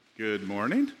Good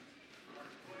morning.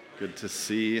 Good to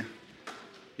see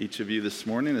each of you this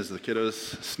morning as the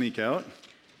kiddos sneak out.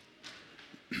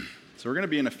 So we're going to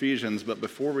be in Ephesians, but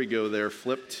before we go there,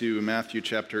 flip to Matthew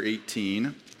chapter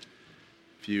 18.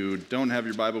 If you don't have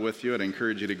your Bible with you, I'd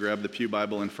encourage you to grab the Pew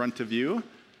Bible in front of you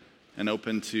and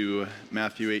open to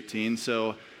Matthew 18.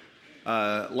 So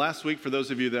last week, for those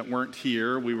of you that weren't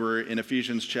here, we were in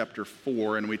Ephesians chapter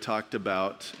 4, and we talked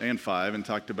about, and 5, and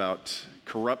talked about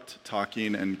corrupt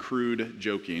talking and crude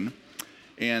joking.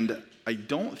 And I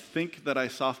don't think that I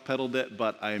soft-pedaled it,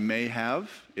 but I may have.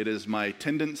 It is my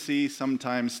tendency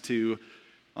sometimes to,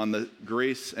 on the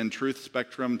grace and truth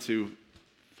spectrum, to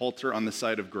falter on the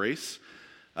side of grace.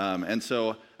 And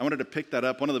so I wanted to pick that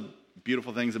up. One of the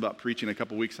beautiful things about preaching a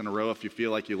couple weeks in a row, if you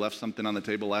feel like you left something on the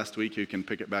table last week, you can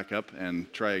pick it back up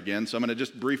and try again. So I'm going to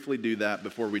just briefly do that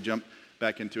before we jump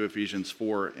back into Ephesians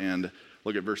 4 and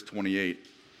look at verse 28.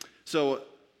 So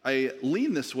I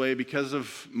lean this way because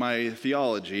of my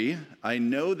theology. I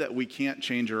know that we can't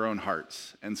change our own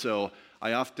hearts. And so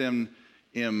I often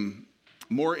am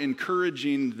more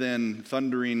encouraging than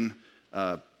thundering,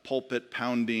 pulpit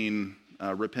pounding,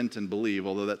 repent and believe,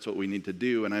 although that's what we need to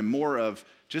do. And I'm more of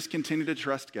just continue to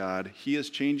trust God. He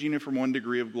is changing you from one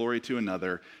degree of glory to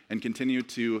another, and continue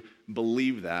to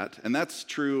believe that. And that's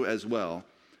true as well.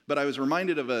 But I was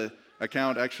reminded of an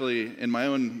account actually in my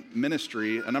own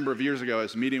ministry. A number of years ago, I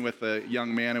was meeting with a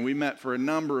young man, and we met for a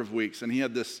number of weeks, and he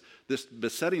had this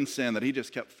besetting sin that he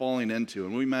just kept falling into.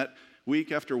 And we met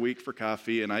week after week for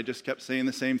coffee, and I just kept saying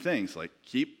the same things, like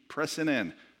keep pressing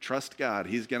in. Trust God.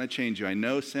 He's going to change you. I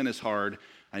know sin is hard.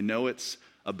 I know it's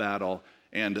a battle.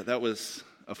 And that was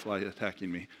a fly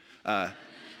attacking me.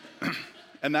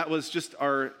 And that was just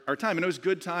our time. And it was a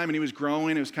good time, and he was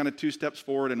growing. It was kind of 2 steps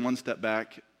forward and 1 step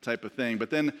back type of thing. But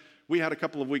then we had a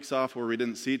couple of weeks off where we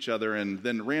didn't see each other, and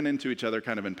then ran into each other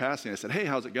kind of in passing. I said, hey,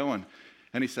 how's it going?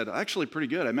 And he said, actually pretty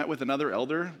good. I met with another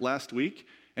elder last week,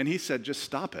 and he said, just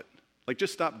stop it. Like,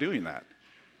 just stop doing that.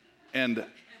 And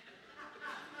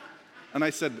I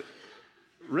said,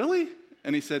 really?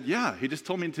 And he said, yeah, he just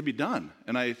told me to be done.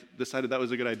 And I decided that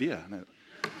was a good idea.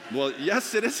 Well,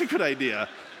 yes, it is a good idea.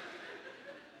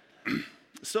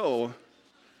 So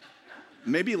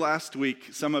maybe last week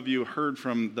some of you heard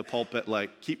from the pulpit,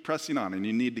 like, keep pressing on, and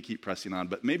you need to keep pressing on.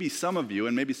 But maybe some of you,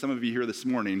 and maybe some of you here this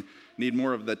morning, need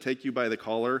more of the take you by the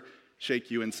collar, shake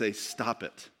you, and say, stop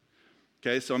it.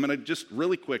 Okay, so I'm going to just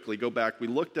really quickly go back. We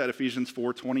looked at Ephesians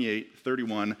 4, 28,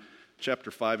 31,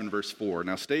 chapter 5 and verse 4.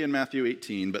 Now stay in Matthew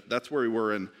 18, but that's where we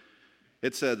were. And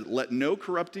it said, let no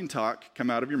corrupting talk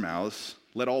come out of your mouths.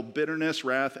 Let all bitterness,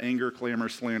 wrath, anger, clamor,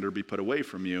 slander be put away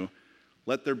from you.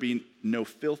 Let there be no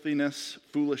filthiness,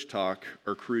 foolish talk,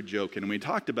 or crude joke. And we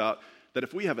talked about that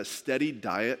if we have a steady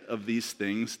diet of these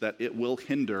things, that it will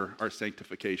hinder our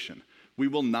sanctification. We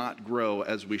will not grow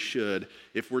as we should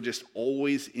if we're just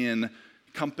always in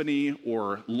company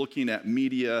or looking at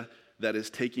media that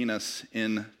is taking us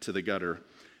into the gutter.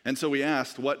 And so we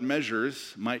asked, what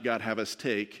measures might God have us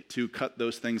take to cut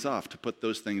those things off, to put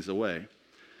those things away?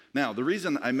 Now, the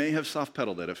reason I may have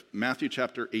soft-pedaled it, if Matthew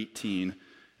chapter 18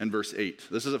 and verse 8.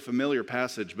 This is a familiar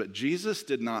passage, but Jesus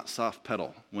did not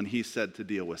soft-pedal when he said to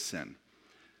deal with sin.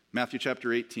 Matthew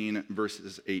chapter 18,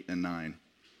 verses 8 and 9.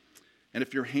 And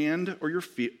if your hand or your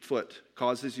foot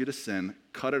causes you to sin,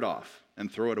 cut it off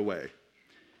and throw it away.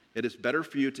 It is better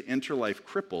for you to enter life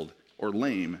crippled or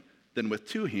lame than with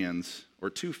 2 hands or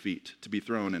 2 feet to be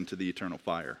thrown into the eternal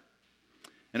fire.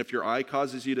 And if your eye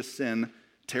causes you to sin,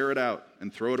 tear it out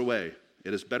and throw it away.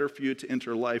 It is better for you to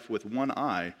enter life with 1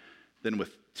 eye than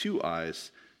with 2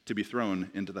 eyes to be thrown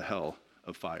into the hell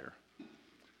of fire.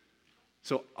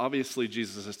 So obviously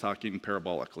Jesus is talking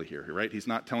parabolically here, right? He's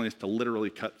not telling us to literally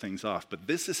cut things off, but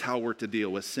this is how we're to deal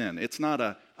with sin. It's not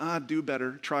do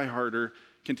better, try harder,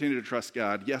 continue to trust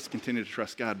God. Yes, continue to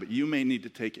trust God, but you may need to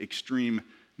take extreme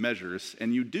measures,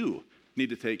 and you do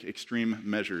need to take extreme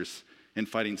measures in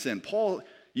fighting sin. Paul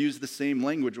used the same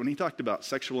language when he talked about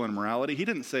sexual immorality. He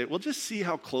didn't say, well, just see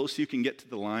how close you can get to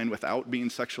the line without being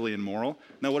sexually immoral.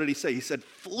 No, what did he say? He said,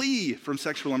 flee from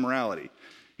sexual immorality.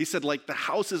 He said, like the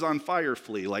house is on fire,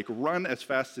 flee. Like run as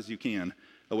fast as you can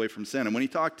away from sin. And when he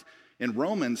talked in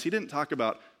Romans, he didn't talk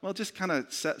about, well, just kind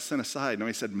of set sin aside. No,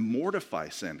 he said, mortify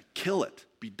sin, kill it,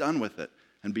 be done with it,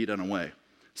 and be done away.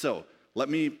 So let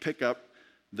me pick up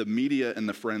the media and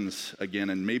the friends again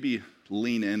and maybe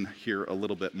lean in here a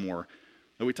little bit more.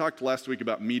 Now, we talked last week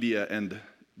about media and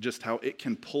just how it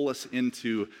can pull us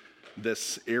into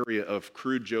this area of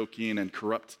crude joking and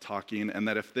corrupt talking, and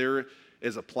that if there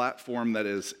is a platform that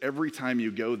is every time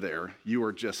you go there, you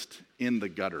are just in the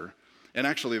gutter. And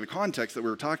actually, the context that we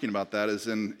were talking about that is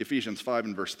in Ephesians 5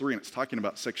 and verse 3, and it's talking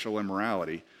about sexual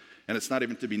immorality. And it's not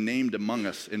even to be named among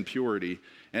us in purity.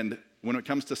 And when it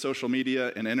comes to social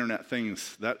media and internet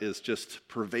things, that is just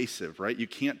pervasive, right? You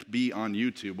can't be on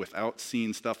YouTube without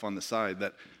seeing stuff on the side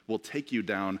that will take you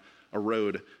down a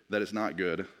road that is not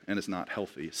good and is not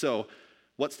healthy. So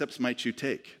what steps might you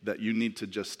take that you need to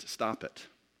just stop it?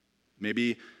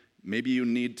 Maybe you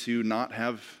need to not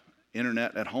have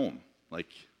internet at home. Like,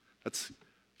 that's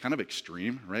kind of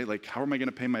extreme, right? Like, how am I going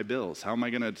to pay my bills? How am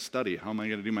I going to study? How am I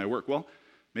going to do my work? Well,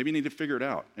 maybe you need to figure it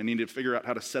out. And you need to figure out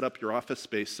how to set up your office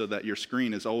space so that your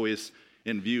screen is always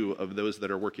in view of those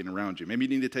that are working around you. Maybe you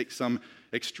need to take some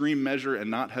extreme measure and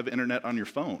not have internet on your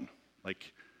phone.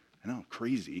 Like, I know,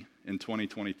 crazy in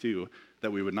 2022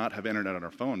 that we would not have internet on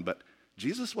our phone, but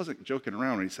Jesus wasn't joking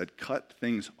around when he said, cut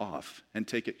things off and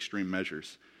take extreme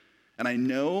measures. And I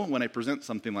know when I present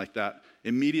something like that,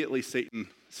 immediately Satan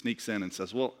sneaks in and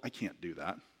says, well, I can't do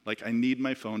that. Like, I need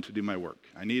my phone to do my work.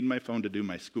 I need my phone to do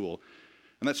my school.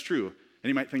 And that's true. And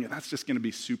you might think that's just going to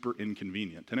be super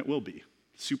inconvenient. And it will be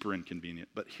super inconvenient.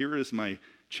 But here is my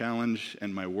challenge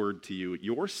and my word to you.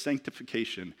 Your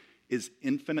sanctification is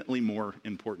infinitely more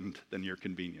important than your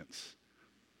convenience.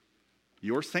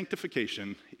 Your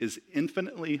sanctification is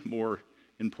infinitely more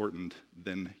important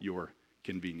than your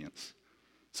convenience.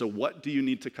 So what do you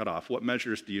need to cut off? What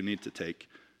measures do you need to take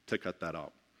to cut that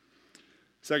out?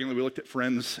 Secondly, we looked at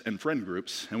friends and friend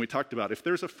groups, and we talked about if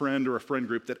there's a friend or a friend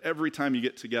group that every time you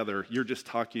get together, you're just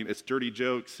talking, it's dirty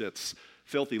jokes, it's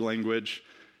filthy language,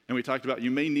 and we talked about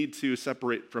you may need to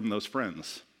separate from those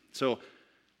friends. So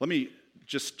let me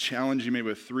just challenge you maybe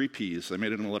with 3 Ps. I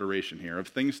made an alliteration here of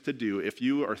things to do if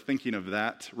you are thinking of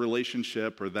that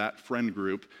relationship or that friend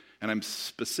group, and I'm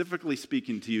specifically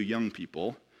speaking to you young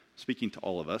people, speaking to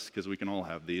all of us because we can all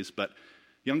have these, but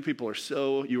young people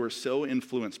you are so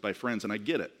influenced by friends, and I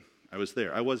get it. I was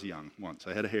there. I was young once.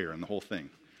 I had hair and the whole thing.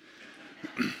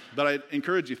 But I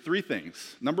encourage you 3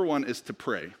 things. Number 1 is to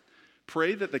pray.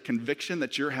 Pray that the conviction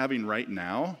that you're having right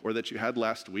now or that you had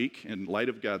last week in light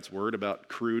of God's word about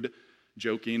crude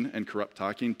joking and corrupt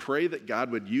talking, pray that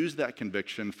God would use that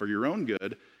conviction for your own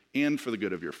good and for the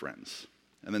good of your friends.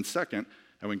 And then second,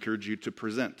 I would encourage you to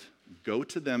present. Go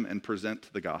to them and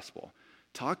present the gospel.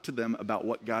 Talk to them about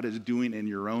what God is doing in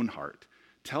your own heart.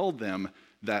 Tell them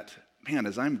that, man,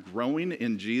 as I'm growing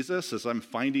in Jesus, as I'm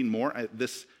finding more,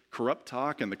 this corrupt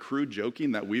talk and the crude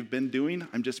joking that we've been doing,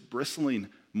 I'm just bristling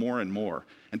more and more.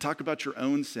 And talk about your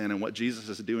own sin and what Jesus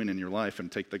is doing in your life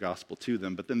and take the gospel to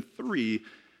them. But then 3,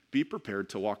 be prepared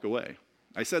to walk away.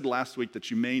 I said last week that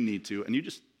you may need to, and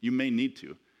you may need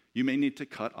to. You may need to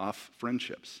cut off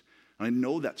friendships. And I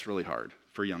know that's really hard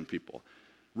for young people,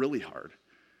 really hard.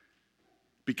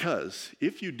 Because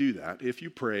if you do that, if you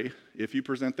pray, if you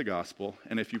present the gospel,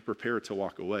 and if you prepare to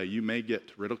walk away, you may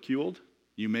get ridiculed.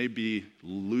 You may be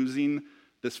losing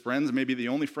this friends, maybe the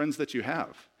only friends that you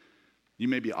have. You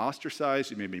may be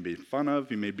ostracized, you may be made fun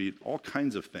of, you may be all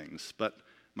kinds of things. But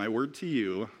my word to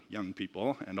you, young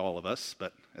people, and all of us,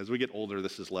 but as we get older,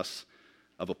 this is less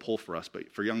of a pull for us.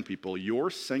 But for young people, your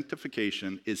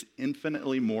sanctification is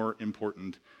infinitely more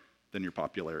important than your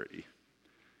popularity.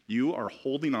 You are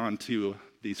holding on to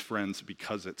these friends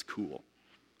because it's cool.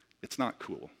 It's not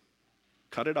cool.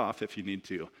 Cut it off if you need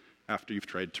to after you've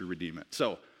tried to redeem it.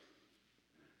 So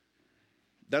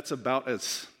that's about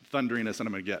as thundering as I'm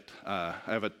going to get. I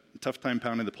have a tough time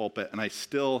pounding the pulpit, and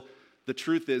the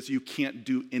truth is you can't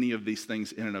do any of these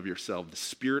things in and of yourself. The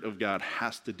Spirit of God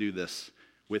has to do this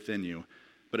within you.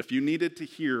 But if you needed to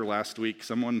hear last week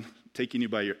someone taking you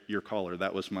by your collar,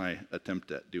 that was my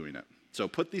attempt at doing it. So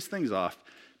put these things off.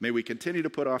 May we continue to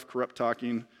put off corrupt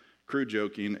talking, crude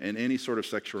joking, and any sort of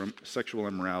sexual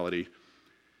immorality.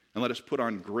 And let us put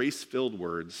on grace-filled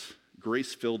words,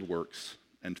 grace-filled works,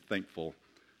 and thankful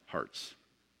hearts.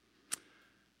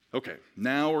 Okay,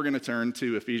 now we're going to turn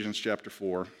to Ephesians chapter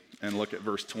 4 and look at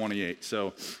verse 28.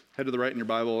 So head to the right in your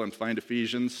Bible and find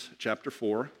Ephesians chapter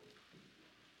 4.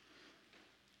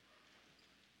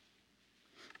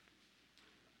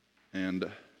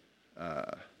 And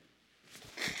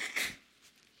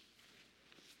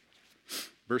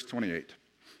verse 28.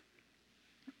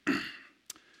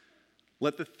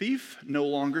 Let the thief no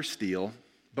longer steal,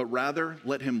 but rather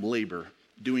let him labor,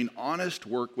 doing honest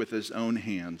work with his own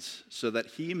hands, so that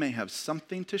he may have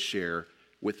something to share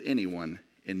with anyone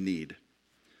in need.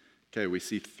 Okay, we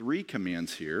see 3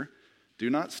 commands here. Do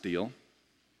not steal,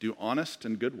 do honest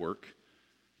and good work,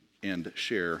 and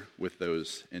share with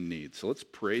those in need. So let's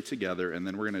pray together, and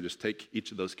then we're going to just take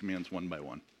each of those commands one by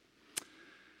one.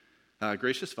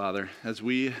 Gracious Father, as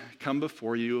we come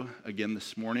before you again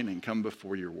this morning and come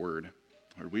before your word,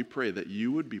 Lord, we pray that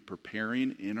you would be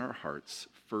preparing in our hearts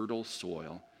fertile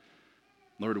soil.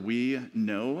 Lord, we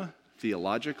know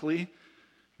theologically,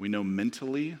 we know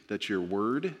mentally that your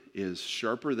word is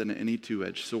sharper than any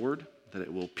two-edged sword, that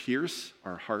it will pierce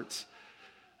our hearts.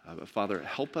 But Father,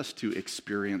 help us to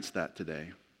experience that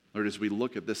today. Lord, as we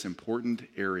look at this important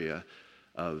area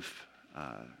of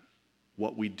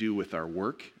what we do with our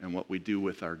work and what we do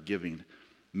with our giving,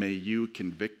 may you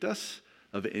convict us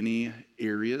of any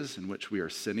areas in which we are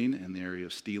sinning in the area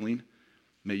of stealing.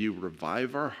 May you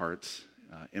revive our hearts,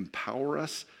 empower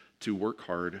us to work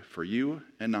hard for you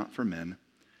and not for men,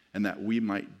 and that we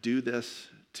might do this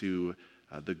to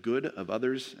the good of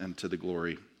others and to the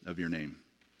glory of your name.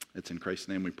 It's in Christ's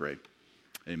name we pray.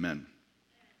 Amen.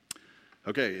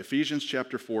 Okay, Ephesians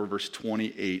chapter 4, verse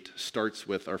 28 starts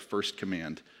with our first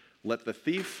command. Let the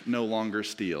thief no longer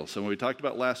steal. So when we talked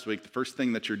about last week, the first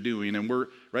thing that you're doing, and we're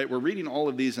reading all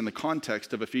of these in the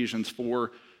context of Ephesians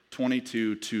 4,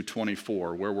 22 to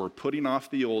 24, where we're putting off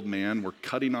the old man, we're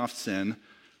cutting off sin,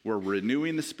 we're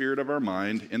renewing the spirit of our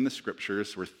mind in the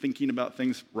scriptures, we're thinking about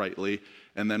things rightly,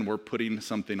 and then we're putting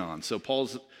something on. So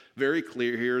Paul's very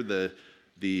clear here. The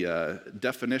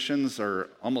definitions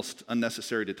are almost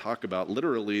unnecessary to talk about.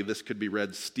 Literally, this could be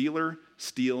read, stealer,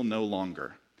 steal no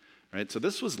longer. Right? So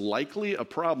this was likely a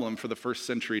problem for the first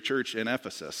century church in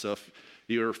Ephesus. So if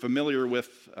you're familiar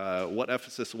with what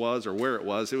Ephesus was or where it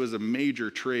was a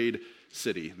major trade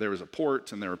city. There was a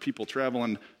port and there were people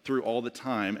traveling through all the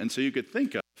time. And so you could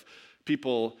think of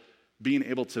people being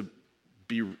able to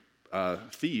be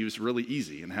thieves really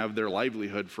easy and have their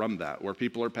livelihood from that, where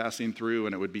people are passing through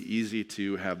and it would be easy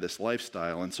to have this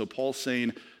lifestyle. And so Paul's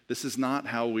saying, this is not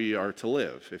how we are to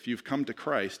live. If you've come to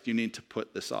Christ, you need to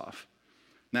put this off.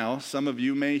 Now, some of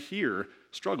you may here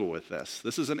struggle with this.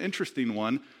 This is an interesting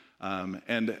one.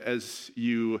 And as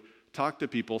you talk to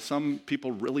people, some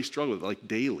people really struggle with it, like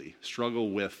daily,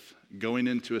 struggle with going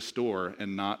into a store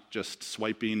and not just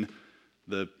swiping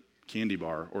the candy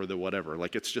bar or the whatever.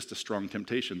 Like it's just a strong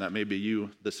temptation. That may be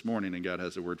you this morning and God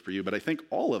has a word for you. But I think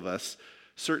all of us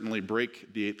certainly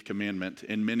break the eighth commandment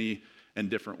in many and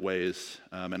different ways.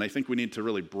 And I think we need to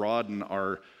really broaden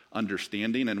our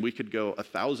understanding, and we could go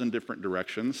 1,000 different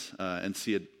directions and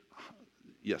see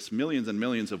millions and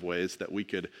millions of ways that we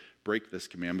could break this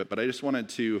commandment. But I just wanted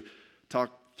to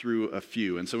talk through a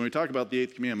few. And so when we talk about the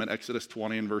eighth commandment, Exodus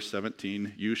 20 and verse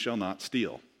 17, you shall not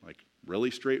steal. Like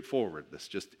really straightforward. This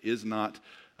just is not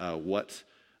what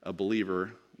a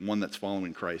believer, one that's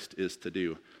following Christ, is to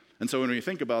do. And so when we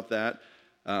think about that,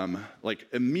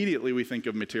 immediately we think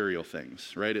of material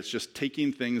things, right? It's just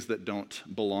taking things that don't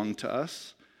belong to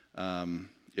us.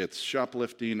 It's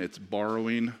shoplifting, it's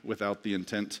borrowing without the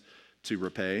intent to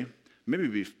repay.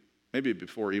 Maybe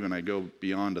before even I go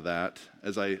beyond that,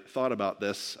 as I thought about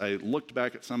this, I looked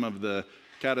back at some of the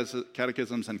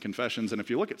catechisms and confessions, and if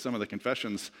you look at some of the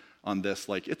confessions on this,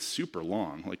 it's super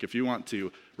long. If you want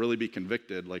to really be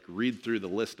convicted, read through the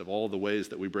list of all the ways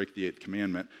that we break the eighth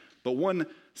commandment. But one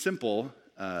simple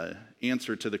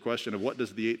answer to the question of what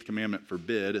does the eighth commandment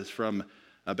forbid is from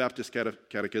a Baptist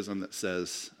catechism that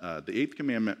says, the eighth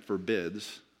commandment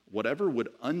forbids whatever would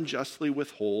unjustly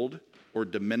withhold or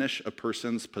diminish a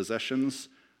person's possessions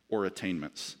or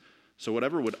attainments. So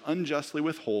whatever would unjustly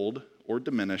withhold or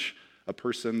diminish a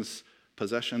person's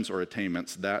possessions or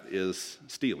attainments, that is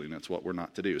stealing. That's what we're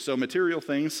not to do. So material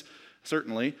things,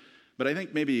 certainly, but I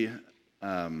think maybe,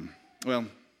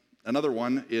 another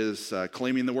one is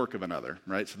claiming the work of another,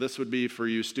 right? So this would be for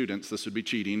you students, this would be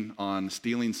cheating on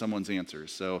stealing someone's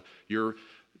answers. So you're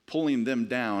pulling them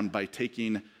down by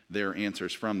taking their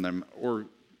answers from them, or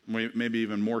maybe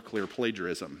even more clear,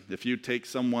 plagiarism. If you take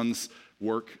someone's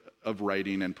work of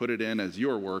writing and put it in as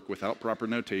your work without proper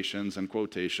notations and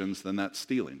quotations, then that's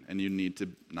stealing, and you need to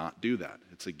not do that.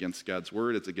 It's against God's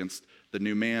word, it's against the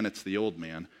new man, it's the old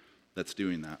man that's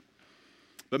doing that.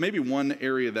 But maybe one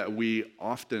area that we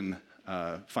often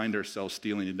find ourselves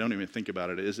stealing and don't even think about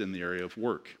it is in the area of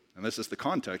work. And this is the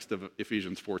context of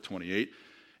Ephesians 4:28.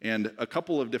 And a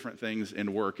couple of different things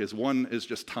in work is one is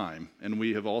just time. And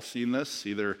we have all seen this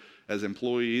either as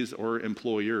employees or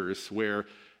employers where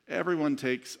everyone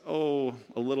takes, a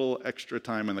little extra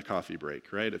time in the coffee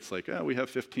break, right? It's like, we have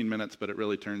 15 minutes, but it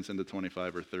really turns into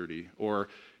 25 or 30. Or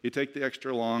you take the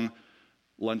extra long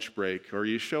lunch break, or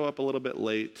you show up a little bit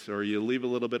late, or you leave a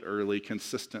little bit early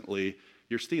consistently.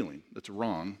 You're stealing. That's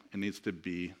wrong. It needs to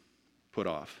be put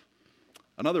off.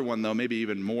 Another one, though, maybe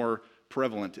even more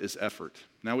prevalent, is effort.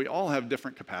 Now, we all have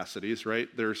different capacities, right?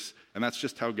 And that's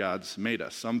just how God's made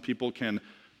us. Some people can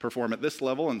perform at this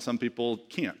level, and some people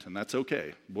can't, and that's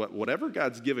okay. Whatever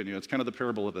God's given you, it's kind of the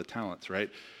parable of the talents, right?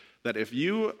 that if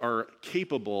you are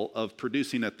capable of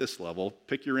producing at this level,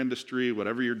 pick your industry,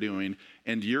 whatever you're doing,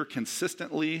 and you're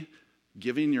consistently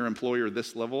giving your employer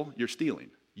this level, you're stealing.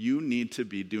 You need to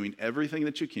be doing everything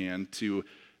that you can to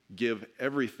give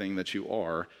everything that you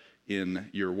are in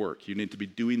your work. You need to be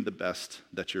doing the best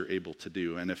that you're able to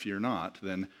do. And if you're not,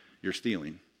 then you're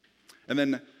stealing. And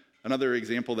then another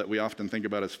example that we often think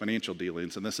about is financial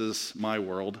dealings. And this is my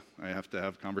world. I have to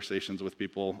have conversations with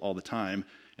people all the time.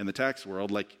 In the tax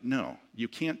world, like, no, you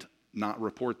can't not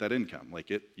report that income.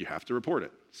 You have to report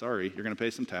it. Sorry, you're going to pay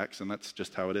some tax, and that's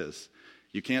just how it is.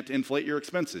 You can't inflate your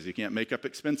expenses. You can't make up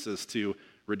expenses to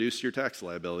reduce your tax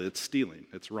liability. It's stealing.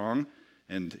 It's wrong,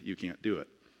 and you can't do it.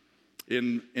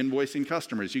 In invoicing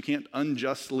customers, you can't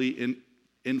unjustly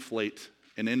inflate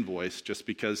an invoice just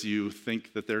because you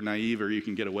think that they're naive or you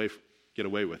can get away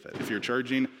with it. If you're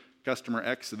charging customer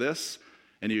X this,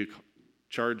 and you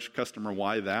charge customer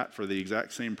Y that for the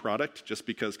exact same product just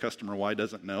because customer Y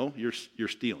doesn't know, you're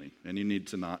stealing, and you need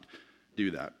to not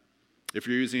do that. If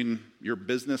you're using your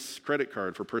business credit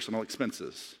card for personal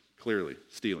expenses, clearly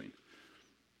stealing.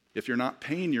 If you're not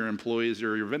paying your employees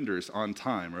or your vendors on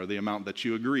time or the amount that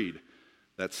you agreed,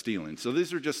 that's stealing. So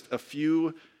these are just a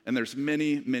few, and there's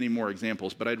many, many more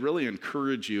examples, but I'd really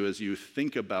encourage you as you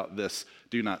think about this,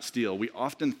 do not steal. We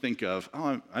often think of,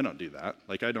 I don't do that.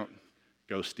 I don't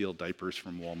go steal diapers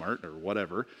from Walmart or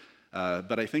whatever.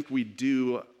 But I think we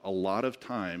do a lot of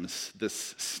times.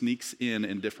 This sneaks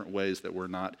in different ways that we're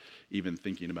not even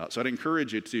thinking about. So I'd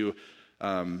encourage you to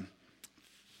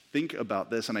think about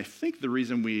this. And I think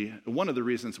one of the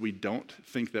reasons we don't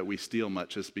think that we steal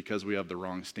much is because we have the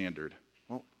wrong standard.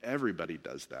 Well, everybody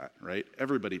does that, right?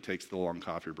 Everybody takes the long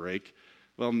coffee break.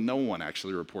 Well, no one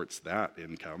actually reports that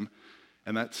income.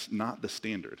 And that's not the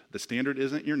standard. The standard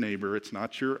isn't your neighbor. It's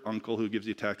not your uncle who gives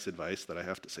you tax advice that I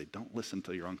have to say, don't listen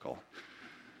to your uncle.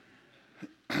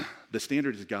 The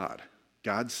standard is God.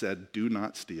 God said, do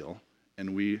not steal,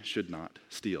 and we should not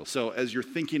steal. So as you're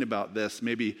thinking about this,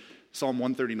 maybe Psalm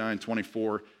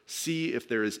 139:24, see if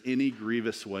there is any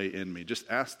grievous way in me. Just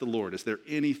ask the Lord, is there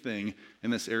anything in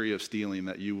this area of stealing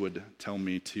that you would tell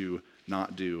me to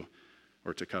not do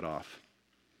or to cut off?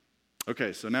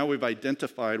 Okay, so now we've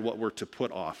identified what we're to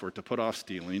put off, or to put off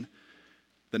stealing.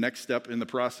 The next step in the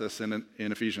process in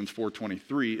Ephesians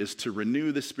 4:23 is to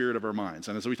renew the spirit of our minds.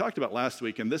 And as we talked about last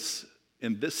week, in this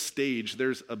stage,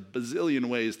 there's a bazillion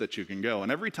ways that you can go.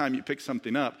 And every time you pick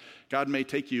something up, God may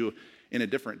take you in a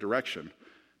different direction.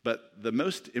 But the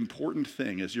most important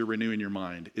thing as you're renewing your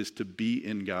mind is to be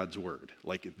in God's word.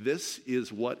 This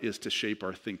is what is to shape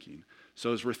our thinking.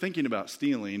 So as we're thinking about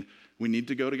stealing, we need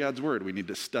to go to God's word. We need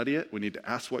to study it. We need to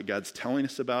ask what God's telling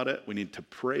us about it. We need to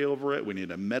pray over it. We need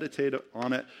to meditate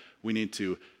on it. We need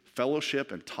to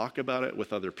fellowship and talk about it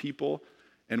with other people.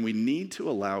 And we need to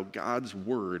allow God's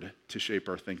word to shape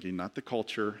our thinking, not the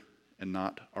culture and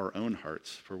not our own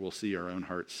hearts, for we'll see our own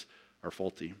hearts are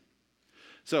faulty.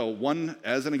 So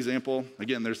as an example,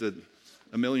 again, there's a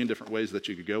million different ways that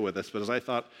you could go with this, but as I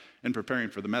thought in preparing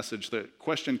for the message, the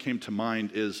question came to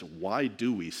mind is, why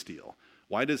do we steal?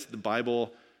 What does the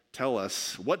Bible tell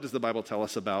us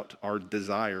about our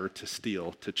desire to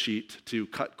steal, to cheat, to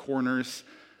cut corners,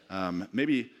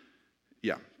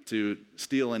 to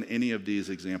steal in any of these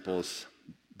examples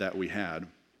that we had?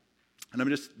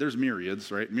 And there's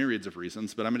myriads, right? Myriads of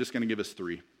reasons, but I'm just going to give us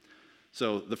three.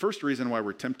 So the first reason why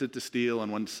we're tempted to steal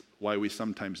and why we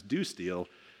sometimes do steal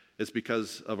is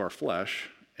because of our flesh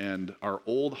and our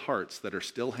old hearts that are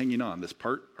still hanging on.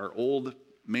 Our old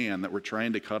man that we're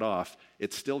trying to cut off,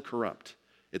 it's still corrupt.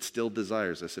 It still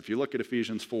desires us. If you look at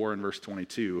Ephesians 4 and verse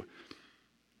 22,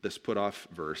 this put off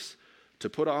verse, to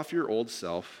put off your old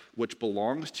self, which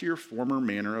belongs to your former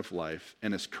manner of life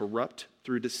and is corrupt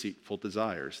through deceitful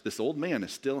desires. This old man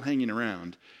is still hanging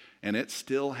around, and it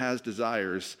still has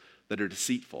desires that are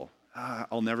deceitful.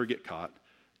 I'll never get caught.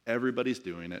 Everybody's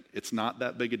doing it. It's not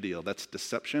that big a deal. That's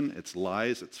deception. It's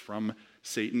lies. It's from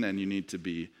Satan, and you need to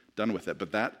be done with it.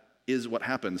 But that is what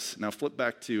happens. Now flip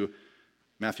back to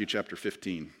Matthew chapter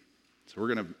 15. So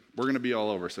we're gonna be all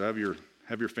over. So have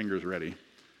your fingers ready.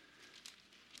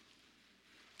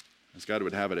 As God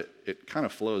would have it, it kind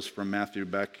of flows from Matthew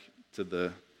back to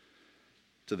the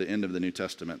end of the New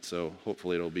Testament. So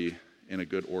hopefully it'll be in a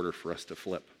good order for us to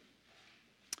flip.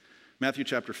 Matthew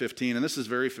chapter 15, and this is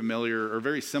very familiar or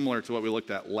very similar to what we looked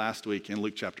at last week in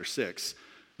Luke chapter 6.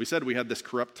 We said we had this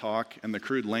corrupt talk and the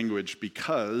crude language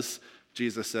because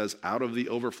Jesus says, out of the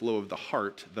overflow of the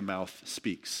heart, the mouth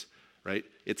speaks, right?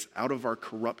 It's out of our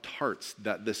corrupt hearts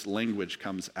that this language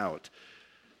comes out.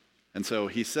 And so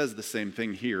he says the same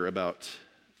thing here about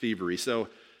thievery. So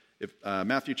if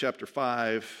Matthew chapter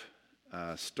 5,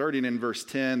 Starting in verse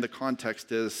 10, the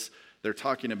context is they're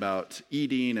talking about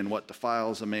eating and what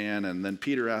defiles a man, and then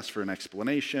Peter asks for an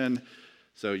explanation.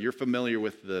 So you're familiar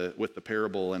with the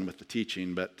parable and with the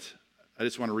teaching, but I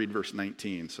just want to read verse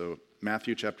 19. So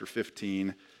Matthew chapter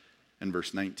 15 and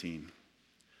verse 19.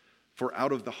 For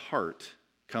out of the heart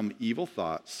come evil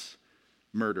thoughts,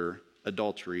 murder,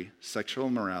 adultery, sexual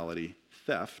immorality,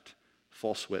 theft,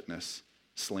 false witness,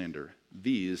 slander.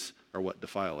 These are what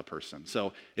defile a person.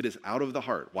 So it is out of the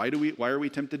heart. Why are we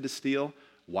tempted to steal?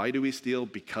 Why do we steal?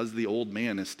 Because the old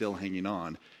man is still hanging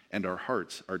on, and our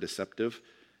hearts are deceptive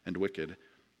and wicked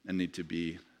and need to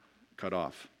be cut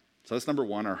off. So that's number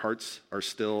one. Our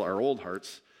old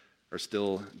hearts are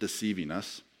still deceiving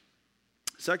us.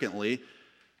 Secondly,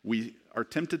 we are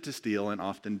tempted to steal and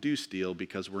often do steal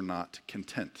because we're not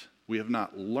content. We have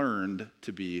not learned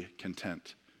to be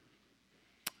content.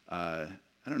 I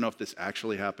don't know if this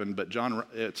actually happened, but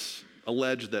it's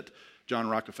alleged that John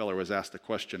Rockefeller was asked a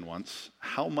question once: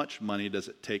 how much money does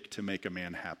it take to make a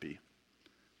man happy?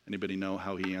 Anybody know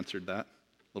how he answered that?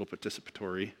 A little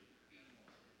participatory.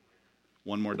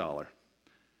 $1 more.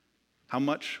 How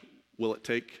much will it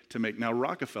take to make? Now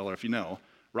Rockefeller, if you know,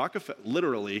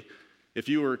 literally, if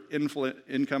you were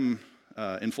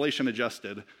inflation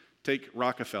adjusted, take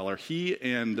Rockefeller, he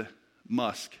and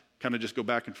Musk kind of just go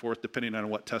back and forth depending on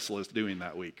what Tesla is doing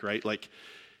that week, right? Like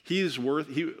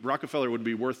Rockefeller would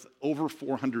be worth over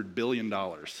 $400 billion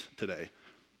today.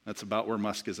 That's about where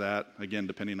Musk is at, again,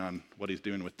 depending on what he's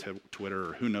doing with Twitter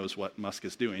or who knows what Musk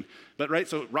is doing. But right,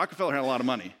 so Rockefeller had a lot of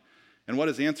money. And what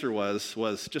his answer was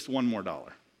just $1 more.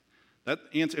 That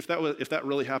answer, if that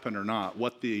really happened or not,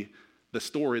 what the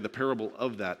story, the parable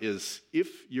of that is,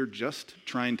 if you're just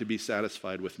trying to be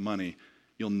satisfied with money,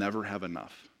 you'll never have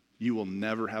enough. You will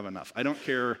never have enough. I don't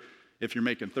care if you're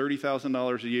making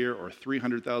 $30,000 a year or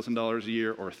 $300,000 a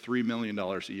year or $3 million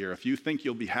a year. If you think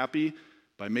you'll be happy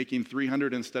by making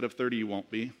 $300 instead of $30, you won't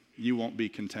be. You won't be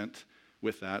content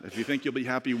with that. If you think you'll be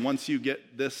happy once you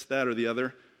get this, that, or the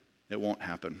other, it won't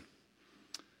happen.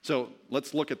 So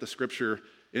let's look at the scripture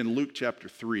in Luke chapter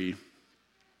 3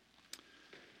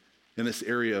 in this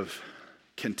area of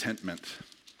contentment.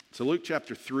 So Luke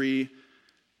chapter 3,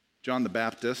 John the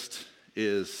Baptist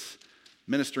is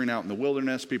ministering out in the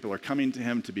wilderness. People are coming to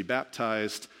him to be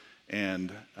baptized,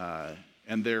 and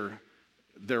they're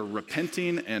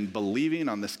repenting and believing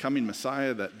on this coming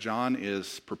Messiah that John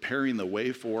is preparing the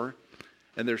way for.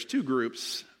 And there's two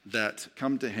groups that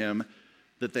come to him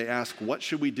that they ask, what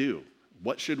should we do?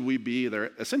 What should we be?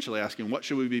 They're essentially asking, what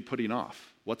should we be putting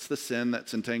off? What's the sin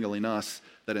that's entangling us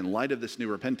that in light of this new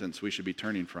repentance we should be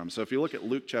turning from? So if you look at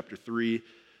Luke chapter 3,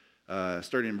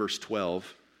 starting in verse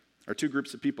 12, our two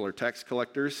groups of people are tax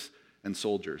collectors and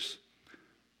soldiers.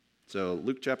 So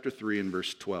Luke chapter 3 and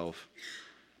verse 12.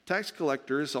 Tax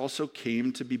collectors also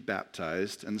came to be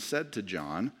baptized and said to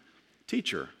John,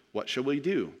 "Teacher, what shall we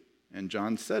do?" And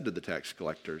John said to the tax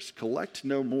collectors, "Collect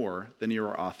no more than you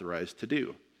are authorized to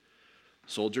do."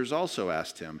 Soldiers also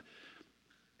asked him,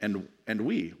 and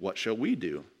we, what shall we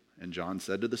do? And John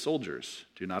said to the soldiers,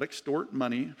 "Do not extort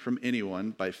money from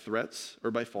anyone by threats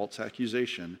or by false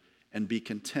accusation, and be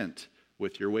content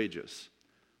with your wages."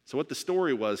 So what the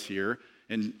story was here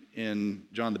in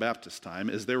John the Baptist's time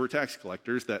is there were tax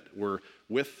collectors that were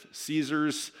with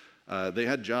Caesar's. They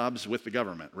had jobs with the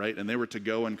government, right? And they were to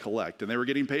go and collect. And they were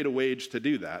getting paid a wage to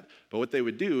do that. But what they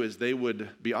would do is they would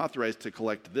be authorized to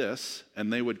collect this,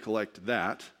 and they would collect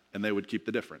that, and they would keep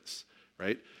the difference,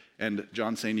 right? And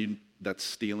John's saying, that's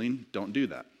stealing. Don't do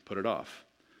that. Put it off.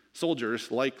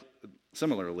 Soldiers,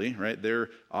 similarly, right? They're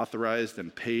authorized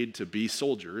and paid to be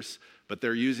soldiers, but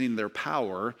they're using their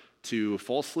power to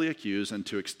falsely accuse and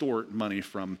to extort money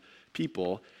from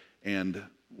people. And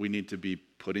we need to be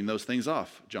putting those things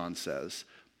off, John says.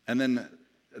 And then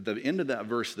at the end of that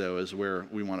verse, though, is where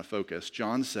we want to focus.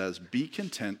 John says, be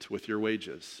content with your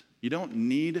wages. You don't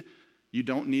need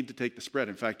to take the spread.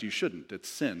 In fact, you shouldn't. It's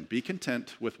sin. Be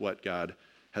content with what God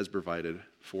has provided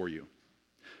for you.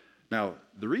 Now,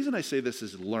 the reason I say this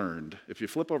is learned. If you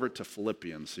flip over to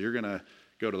Philippians, so you're going to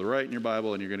go to the right in your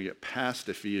Bible and you're going to get past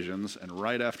Ephesians, and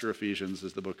right after Ephesians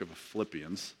is the book of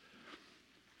Philippians.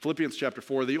 Philippians chapter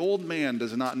 4, the old man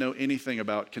does not know anything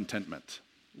about contentment.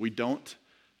 We're not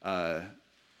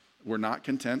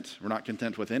content. We're not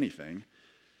content with anything.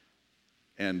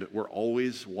 And we're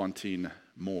always wanting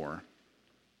more.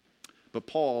 But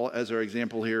Paul, as our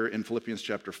example here in Philippians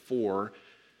chapter 4,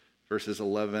 verses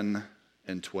 11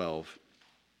 and 12,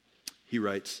 he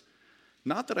writes,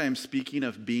 "Not that I am speaking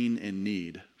of being in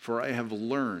need, for I have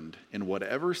learned in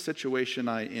whatever situation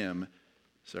I am,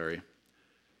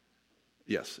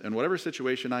 in whatever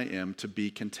situation I am, to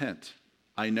be content.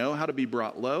 I know how to be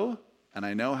brought low, and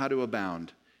I know how to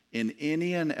abound. In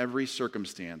any and every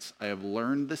circumstance, I have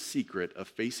learned the secret of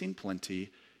facing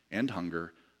plenty and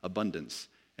hunger, abundance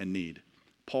and need.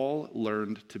 Paul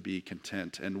learned to be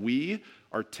content, and we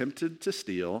are tempted to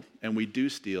steal, and we do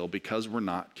steal because we're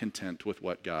not content with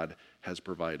what God has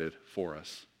provided for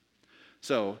us.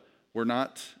 So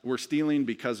we're stealing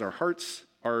because our hearts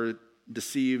are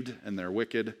deceived and they're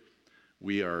wicked.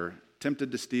 We are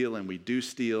tempted to steal, and we do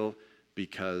steal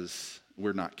because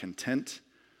we're not content.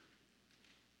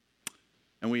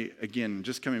 And we, again,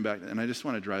 just coming back, and I just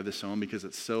want to drive this home because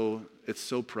it's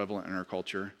so prevalent in our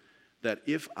culture, that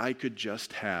if I could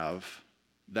just have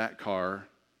that car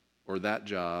or that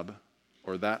job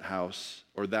or that house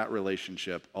or that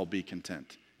relationship, I'll be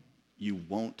content. You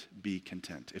won't be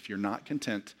content. If you're not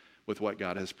content with what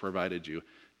God has provided you,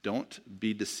 don't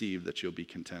be deceived that you'll be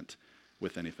content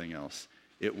with anything else.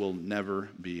 It will never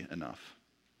be enough.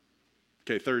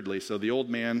 Okay, thirdly, so the old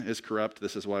man is corrupt.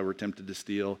 This is why we're tempted to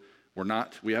steal.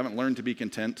 We haven't learned to be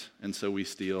content, and so we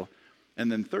steal.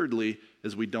 And then thirdly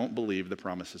is we don't believe the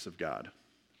promises of God.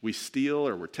 We steal,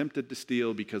 or we're tempted to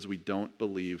steal, because we don't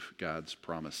believe God's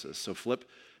promises. So flip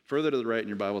further to the right in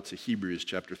your Bible to Hebrews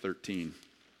chapter 13.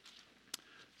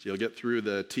 So you'll get through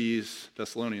the T's,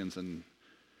 Thessalonians and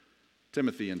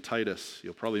Timothy and Titus.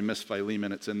 You'll probably miss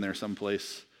Philemon. It's in there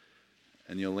someplace.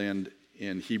 And you'll land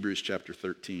in Hebrews chapter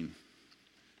 13.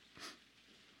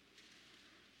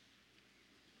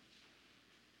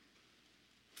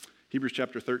 Hebrews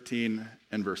chapter 13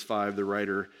 and verse 5, the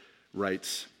writer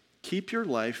writes, "Keep your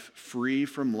life free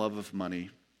from love of money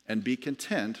and be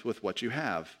content with what you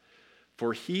have.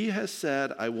 For he has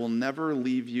said, I will never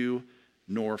leave you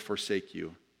nor forsake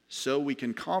you. So we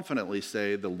can confidently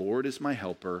say, the Lord is my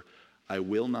helper. I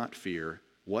will not fear.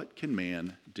 What can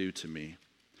man do to me?"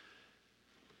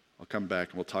 I'll come back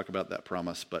and we'll talk about that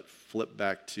promise, but flip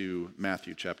back to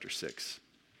Matthew chapter 6.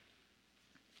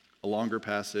 A longer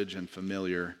passage and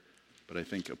familiar, but I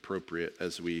think appropriate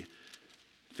as we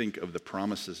think of the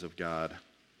promises of God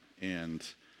and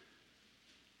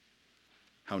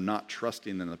how not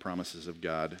trusting in the promises of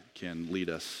God can lead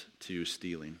us to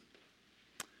stealing.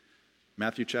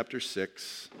 Matthew chapter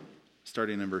 6,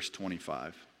 starting in verse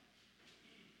 25.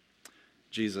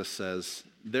 Jesus says,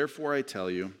 "Therefore I tell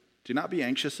you, do not be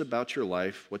anxious about your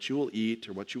life, what you will eat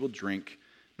or what you will drink,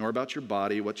 nor about your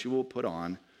body, what you will put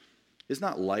on. Is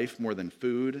not life more than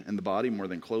food, and the body more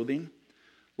than clothing?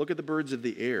 Look at the birds of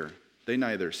the air. They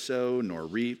neither sow nor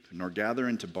reap nor gather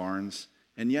into barns,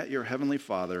 and yet your heavenly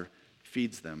Father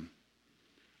feeds them.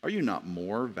 Are you not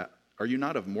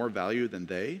of more value than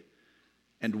they?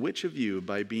 And which of you,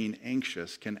 by being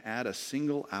anxious, can add a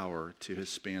single hour to his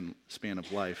span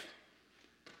of life?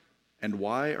 And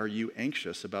why are you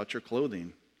anxious about your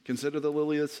clothing? Consider the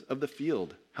lilies of the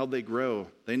field, how they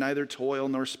grow. They neither toil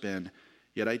nor spin.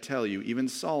 Yet I tell you, even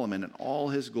Solomon in all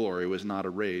his glory was not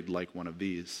arrayed like one of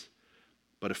these.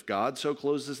 But if God so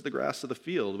clothes the grass of the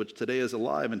field, which today is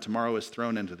alive and tomorrow is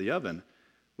thrown into the oven,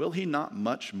 will he not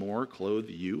much more clothe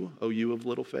you, O you of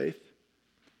little faith?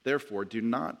 Therefore, do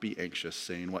not be anxious,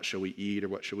 saying, what shall we eat, or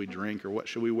what shall we drink, or what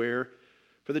shall we wear?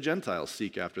 For the Gentiles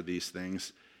seek after these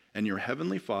things, and your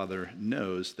heavenly Father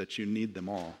knows that you need them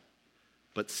all.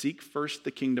 But seek first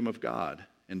the kingdom of God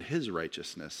and his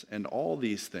righteousness, and all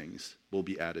these things will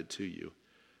be added to you.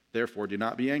 Therefore, do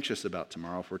not be anxious about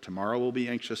tomorrow, for tomorrow will be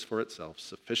anxious for itself.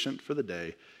 Sufficient for the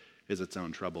day is its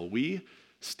own trouble." We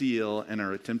steal and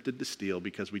are tempted to steal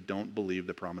because we don't believe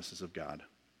the promises of God.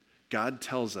 God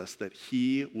tells us that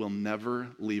he will never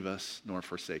leave us nor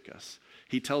forsake us.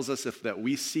 He tells us that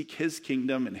we seek his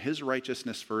kingdom and his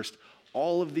righteousness first,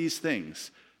 all of these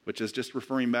things, which is just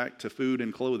referring back to food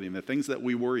and clothing, the things that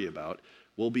we worry about,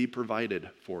 will be provided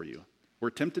for you. We're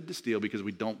tempted to steal because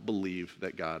we don't believe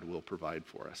that God will provide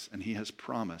for us. And he has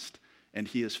promised, and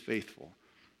he is faithful.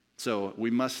 So we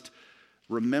must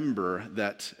remember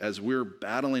that as we're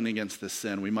battling against this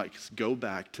sin, we might go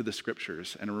back to the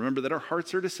scriptures and remember that our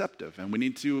hearts are deceptive, and we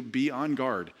need to be on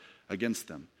guard against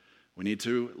them. We need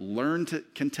to learn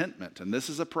contentment, and this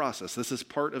is a process. This is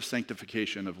part of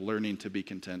sanctification, of learning to be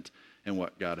content in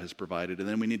what God has provided. And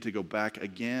then we need to go back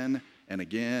again and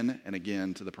again and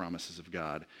again to the promises of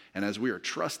God. And as we are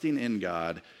trusting in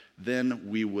God, then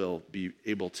we will be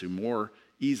able to more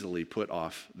easily put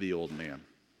off the old man.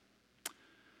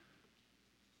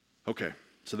 Okay,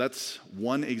 so that's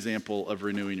one example of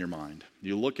renewing your mind.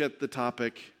 You look at the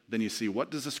topic, then you see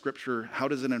what does the scripture, how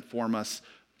does it inform us?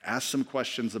 Ask some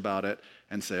questions about it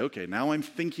and say, okay, now I'm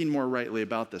thinking more rightly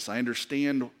about this. I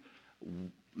understand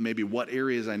maybe what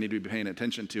areas I need to be paying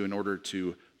attention to in order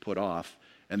to put off.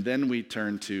 And then we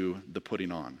turn to the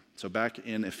putting on. So back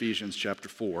in Ephesians chapter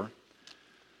 4, we're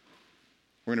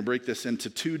going to break this into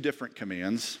two different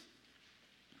commands.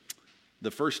 The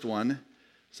first one,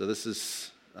 so this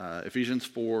is Ephesians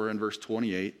 4 and verse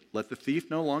 28. Let the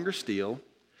thief no longer steal,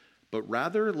 but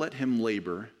rather let him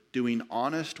labor, doing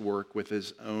honest work with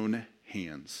his own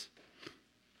hands.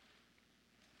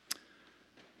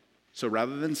 So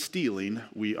rather than stealing,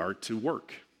 we are to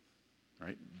work,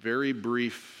 right? Very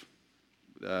brief,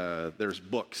 there's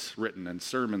books written and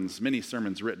sermons, many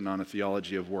sermons written on a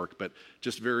theology of work, but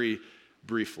just very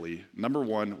briefly, number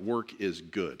one, work is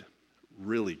good,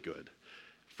 really good.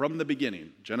 From the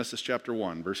beginning, Genesis chapter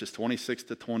 1, verses 26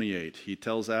 to 28, he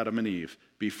tells Adam and Eve,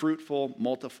 be fruitful,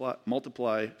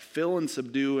 multiply, fill and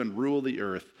subdue and rule the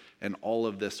earth, and all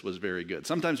of this was very good.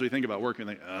 Sometimes we think about work and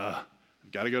think, I've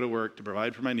got to go to work to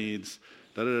provide for my needs,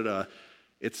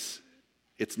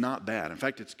 It's not bad. In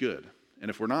fact, it's good. And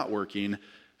if we're not working,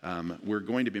 we're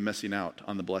going to be missing out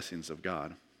on the blessings of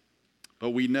God.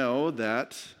 But we know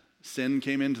that sin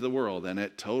came into the world, and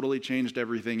it totally changed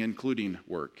everything, including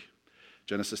work.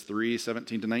 Genesis 3,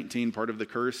 17 to 19, part of the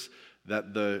curse,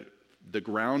 that the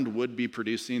ground would be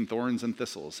producing thorns and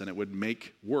thistles, and it would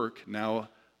make work now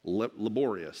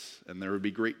laborious, and there would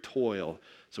be great toil.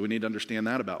 So we need to understand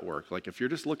that about work. Like if you're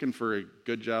just looking for a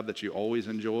good job that you always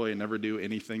enjoy and never do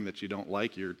anything that you don't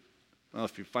like,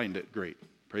 if you find it, great.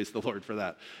 Praise the Lord for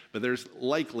that. But there's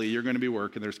likely you're going to be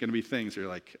work, and there's going to be things you're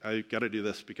like, I got to do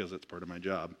this because it's part of my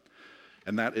job.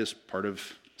 And that is part of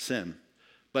sin.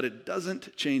 But it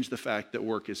doesn't change the fact that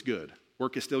work is good.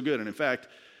 Work is still good. And in fact,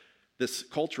 this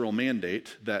cultural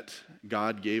mandate that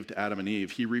God gave to Adam and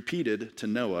Eve, he repeated to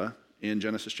Noah in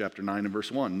Genesis chapter 9 and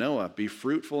verse 1. Noah, be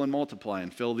fruitful and multiply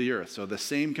and fill the earth. So the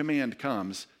same command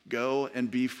comes, go and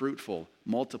be fruitful,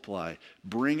 multiply,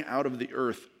 bring out of the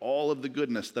earth all of the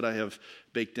goodness that I have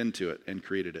baked into it and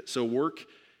created it. So work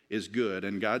is good,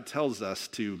 and God tells us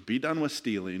to be done with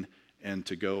stealing and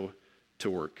to go to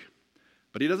work.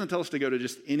 But he doesn't tell us to go to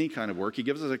just any kind of work. Paul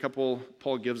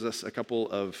gives us a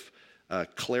couple of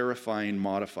clarifying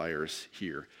modifiers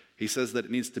here. He says that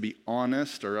it needs to be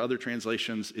honest, or other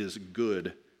translations is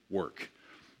good work.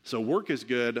 So work is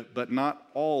good, but not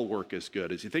all work is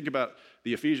good. As you think about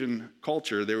the Ephesian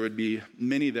culture, there would be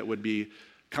many that would be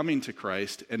coming to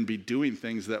Christ and be doing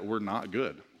things that were not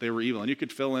good. They were evil. And you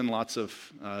could fill in lots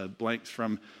of blanks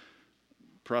from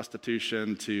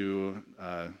prostitution to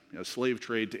slave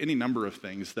trade, to any number of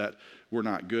things that were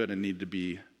not good and need to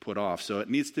be put off. So it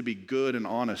needs to be good and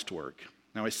honest work.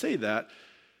 Now I say that,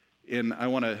 and I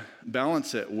want to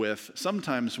balance it with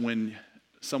sometimes when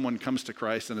someone comes to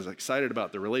Christ and is excited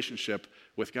about the relationship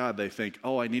with God, they think,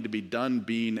 I need to be done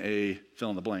being a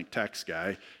fill-in-the-blank tax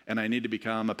guy, and I need to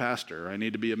become a pastor. I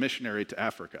need to be a missionary to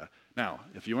Africa. Now,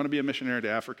 if you want to be a missionary to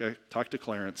Africa, talk to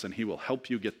Clarence, and he will help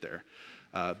you get there.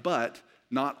 But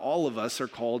not all of us are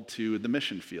called to the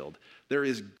mission field. There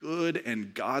is good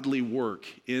and godly work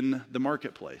in the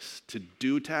marketplace to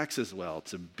do taxes well,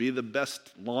 to be the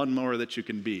best lawnmower that you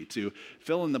can be, to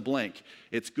fill in the blank.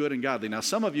 It's good and godly. Now,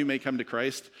 some of you may come to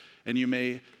Christ and you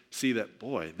may see that,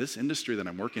 boy, this industry that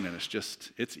I'm working in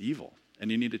it's evil, and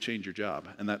you need to change your job.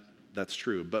 And that's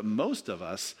true. But most of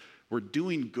us, we're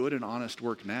doing good and honest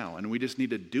work now, and we just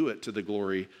need to do it to the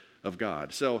glory of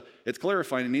God. So it's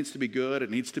clarifying. It needs to be good. It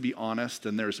needs to be honest.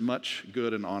 And there's much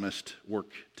good and honest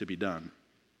work to be done.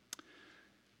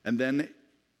 And then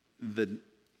the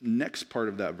next part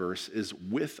of that verse is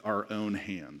with our own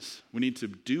hands. We need to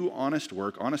do honest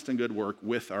work, honest and good work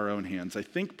with our own hands. I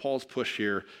think Paul's push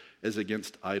here is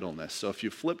against idleness. So if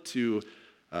you flip to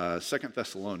 2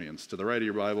 Thessalonians, to the right of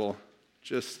your Bible,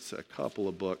 just a couple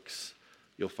of books,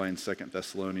 you'll find 2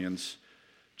 Thessalonians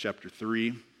chapter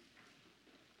 3.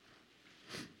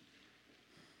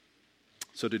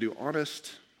 So to do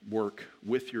honest work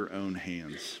with your own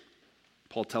hands.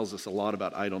 Paul tells us a lot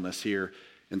about idleness here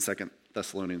in 2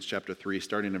 Thessalonians chapter 3,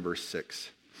 starting in verse 6.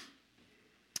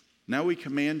 Now we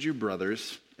command you,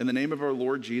 brothers, in the name of our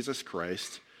Lord Jesus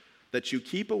Christ, that you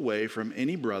keep away from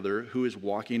any brother who is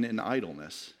walking in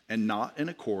idleness and not in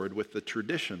accord with the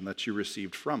tradition that you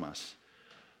received from us.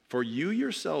 For you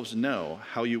yourselves know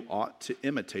how you ought to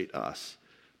imitate us,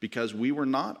 because we were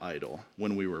not idle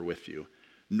when we were with you,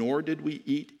 nor did we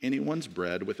eat anyone's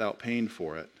bread without paying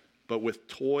for it. But with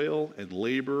toil and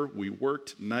labor we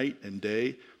worked night and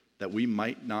day, that we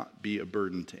might not be a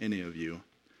burden to any of you.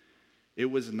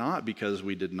 It was not because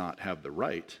we did not have the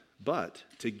right, but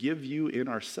to give you in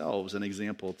ourselves an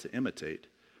example to imitate.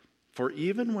 For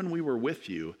even when we were with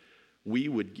you, we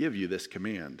would give you this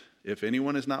command: if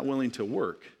anyone is not willing to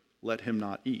work, let him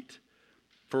not eat.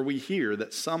 For we hear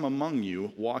that some among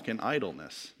you walk in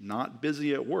idleness, not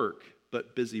busy at work,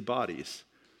 but busybodies.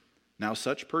 Now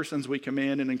such persons we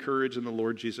command and encourage in the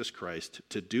Lord Jesus Christ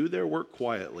to do their work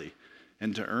quietly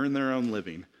and to earn their own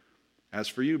living. As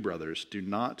for you, brothers, do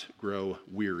not grow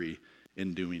weary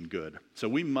in doing good. So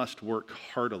we must work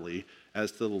heartily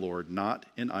as to the Lord, not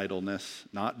in idleness,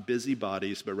 not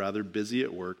busybodies, but rather busy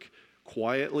at work,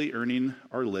 quietly earning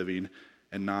our living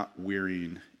and not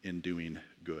wearying in doing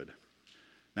good.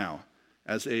 Now,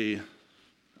 as a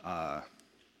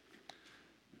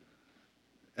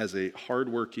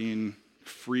hardworking,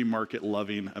 free market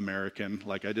loving American,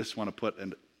 like I just want to put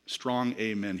a strong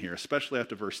amen here, especially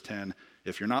after verse 10.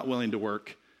 If you're not willing to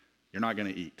work, you're not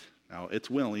going to eat. Now, it's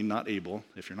willing, not able.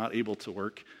 If you're not able to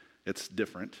work, it's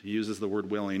different. He uses the word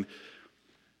willing.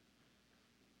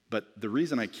 But the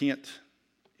reason I can't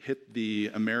hit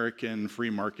the American free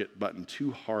market button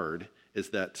too hard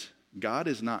is that God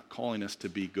is not calling us to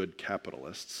be good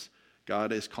capitalists.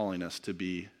 God is calling us to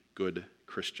be good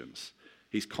Christians.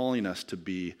 He's calling us to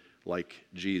be like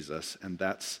Jesus, and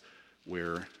that's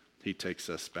where he takes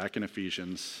us back in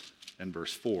Ephesians and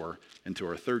verse 4 into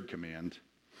our third command.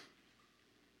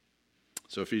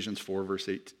 So Ephesians 4, verse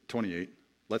 28,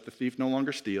 let the thief no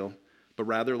longer steal, but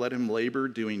rather let him labor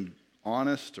doing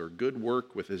honest or good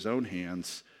work with his own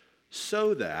hands,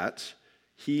 so that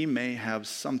he may have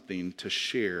something to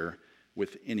share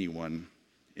with anyone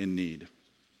in need.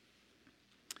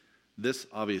 This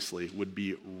obviously would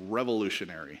be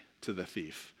revolutionary to the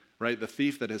thief, right? The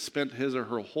thief that has spent his or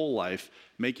her whole life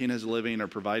making his living or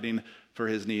providing for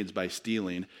his needs by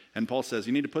stealing. And Paul says,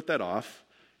 you need to put that off.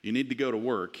 You need to go to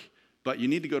work, but you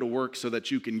need to go to work so that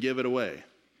you can give it away,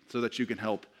 so that you can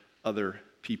help other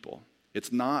people.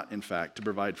 It's not, in fact, to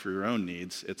provide for your own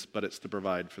needs, but it's to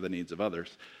provide for the needs of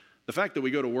others. The fact that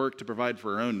we go to work to provide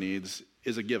for our own needs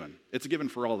is a given. It's a given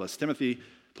for all of us.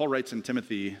 Paul writes in 1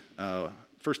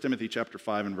 Timothy chapter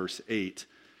 5 and verse 8,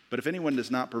 but if anyone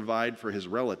does not provide for his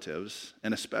relatives,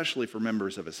 and especially for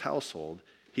members of his household,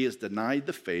 he has denied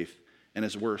the faith and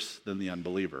is worse than the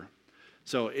unbeliever.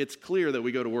 So it's clear that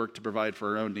we go to work to provide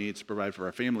for our own needs, to provide for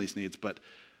our family's needs, but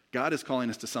God is calling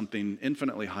us to something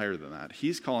infinitely higher than that.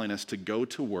 He's calling us to go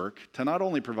to work to not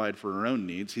only provide for our own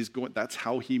needs, that's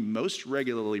how he most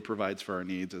regularly provides for our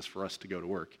needs, is for us to go to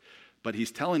work. But he's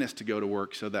telling us to go to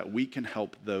work so that we can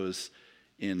help those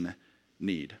in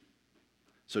need.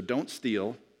 So don't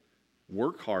steal,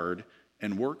 work hard,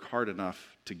 and work hard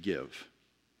enough to give.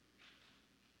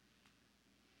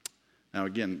 Now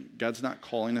again, God's not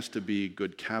calling us to be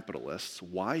good capitalists.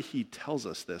 Why he tells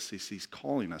us this is he's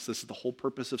calling us. This is the whole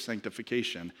purpose of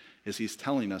sanctification, is he's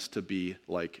telling us to be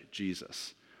like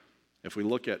Jesus. If we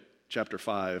look at chapter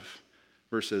 5,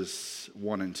 verses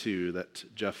 1 and 2 that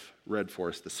Jeff read for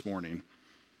us this morning,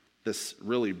 this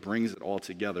really brings it all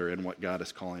together in what God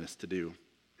is calling us to do.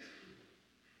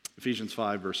 Ephesians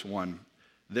 5, verse 1,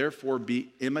 therefore be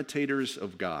imitators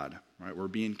of God, right? We're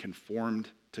being conformed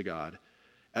to God,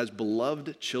 as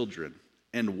beloved children,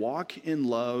 and walk in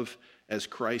love as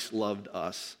Christ loved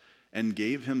us and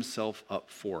gave himself up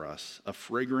for us, a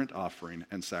fragrant offering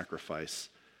and sacrifice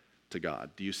to God.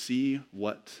 Do you see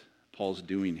what Paul's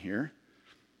doing here?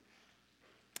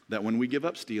 That when we give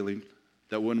up stealing,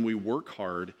 that when we work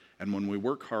hard, and when we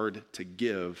work hard to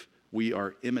give, we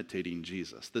are imitating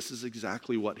Jesus. This is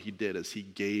exactly what he did, as he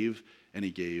gave and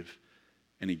he gave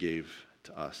and he gave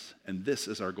to us. And this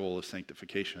is our goal of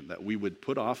sanctification, that we would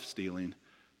put off stealing,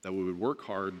 that we would work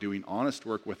hard doing honest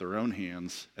work with our own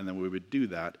hands, and then we would do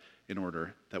that in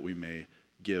order that we may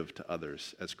give to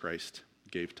others as Christ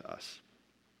gave to us.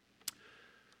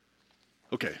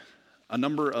 Okay, a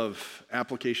number of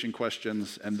application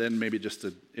questions, and then maybe just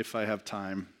if I have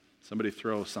time, somebody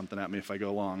throw something at me if I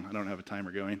go long. I don't have a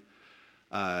timer going.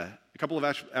 A couple of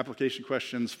application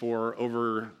questions for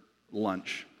over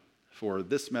lunch for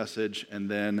this message, and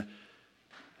then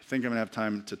I think I'm going to have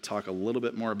time to talk a little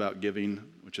bit more about giving,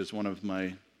 which is one of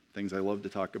my things I love to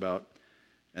talk about,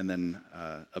 and then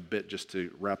a bit just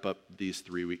to wrap up these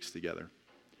 3 weeks together.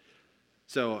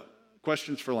 So,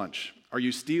 questions for lunch. Are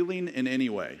you stealing in any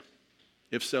way?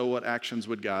 If so, what actions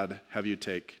would God have you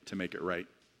take to make it right?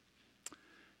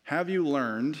 Have you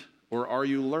learned, or are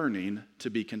you learning, to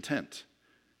be content?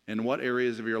 In what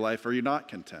areas of your life are you not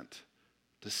content?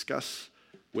 Discuss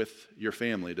with your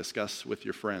family, discuss with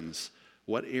your friends.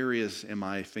 What areas am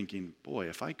I thinking, boy,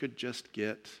 if I could just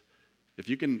get, if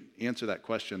you can answer that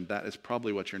question, that is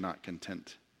probably what you're not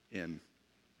content in.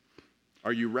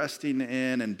 Are you resting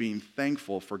in and being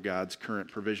thankful for God's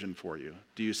current provision for you?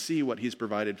 Do you see what he's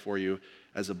provided for you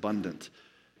as abundant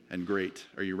and great?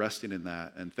 Are you resting in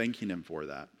that and thanking him for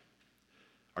that?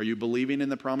 Are you believing in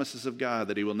the promises of God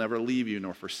that he will never leave you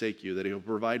nor forsake you, that he will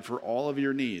provide for all of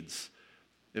your needs?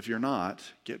 If you're not,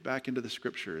 get back into the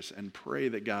scriptures and pray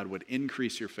that God would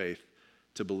increase your faith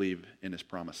to believe in his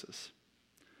promises.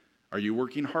 Are you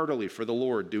working heartily for the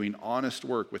Lord, doing honest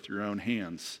work with your own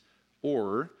hands?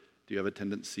 Or do you have a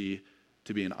tendency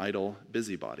to be an idle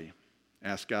busybody?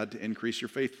 Ask God to increase your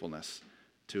faithfulness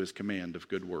to his command of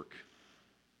good work.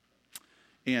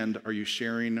 And are you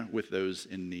sharing with those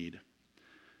in need?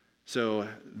 So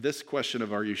this question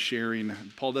of are you sharing,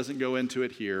 Paul doesn't go into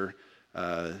it here,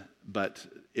 but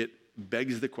it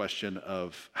begs the question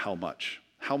of how much.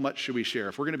 How much should we share?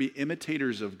 If we're going to be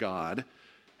imitators of God,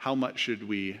 how much should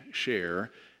we share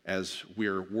as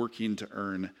we're working to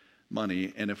earn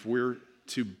money? And if we're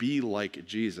to be like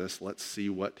Jesus, let's see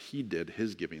what he did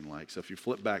his giving like. So if you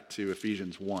flip back to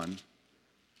Ephesians 1.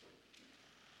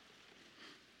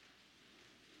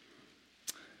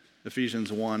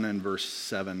 Ephesians 1 and verse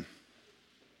 7.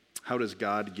 How does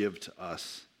God give to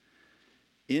us?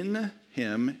 In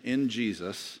him, in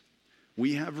Jesus,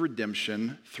 we have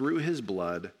redemption through his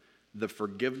blood, the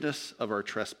forgiveness of our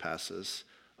trespasses,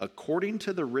 according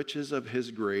to the riches of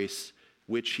his grace,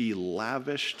 which he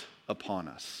lavished upon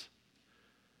us.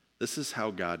 This is how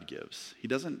God gives. He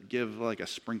doesn't give like a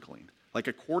sprinkling. Like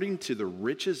according to the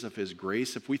riches of his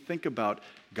grace, if we think about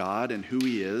God and who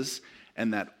he is,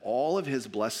 and that all of his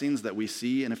blessings that we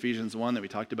see in Ephesians 1 that we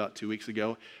talked about 2 weeks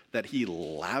ago, that he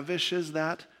lavishes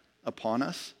that upon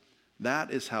us, that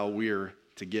is how we're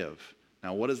to give.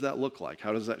 Now, what does that look like?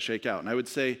 How does that shake out? And I would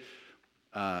say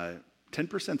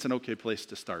 10% is an okay place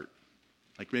to start.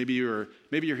 Like maybe you're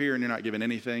here and you're not giving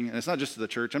anything, and it's not just to the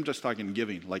church. I'm just talking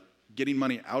giving, like getting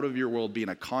money out of your world, being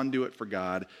a conduit for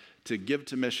God, to give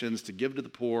to missions, to give to the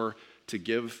poor, to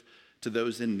give to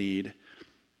those in need.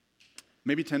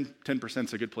 Maybe 10%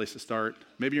 is a good place to start.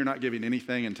 Maybe you're not giving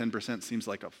anything, and 10% seems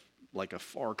like a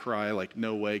far cry, like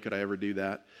no way could I ever do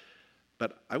that.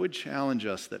 But I would challenge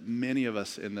us that many of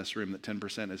us in this room, that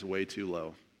 10% is way too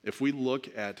low. If we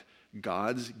look at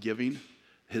God's giving,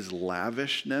 his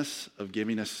lavishness of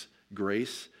giving us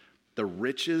grace, the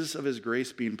riches of his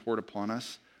grace being poured upon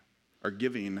us, are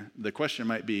giving. The question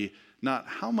might be not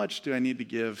how much do I need to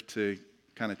give to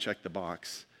kind of check the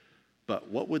box, but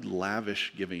what would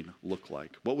lavish giving look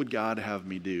like? What would God have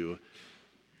me do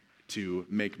to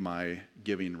make my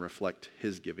giving reflect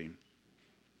his giving?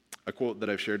 A quote that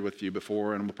I've shared with you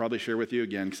before, and will probably share with you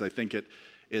again because I think it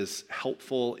is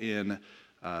helpful in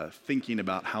thinking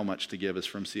about how much to give, is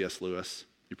from C.S. Lewis.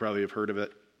 You probably have heard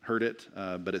it,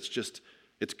 but it's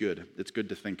good. It's good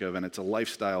to think of, and it's a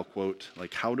lifestyle quote.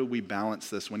 Like, how do we balance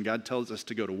this when God tells us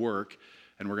to go to work,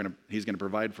 and he's going to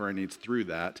provide for our needs through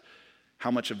that? How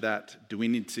much of that do we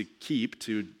need to keep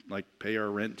to like pay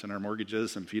our rent and our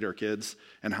mortgages and feed our kids?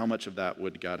 And how much of that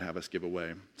would God have us give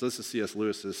away? So this is C.S.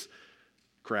 Lewis's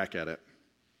crack at it.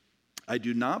 I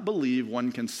do not believe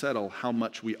one can settle how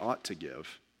much we ought to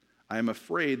give. I am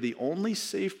afraid the only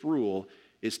safe rule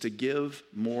is to give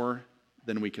more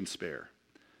than we can spare.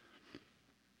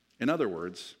 In other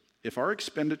words, if our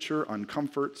expenditure on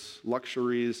comforts,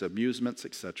 luxuries, amusements,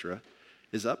 etc.,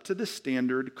 is up to the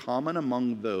standard common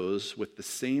among those with the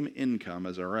same income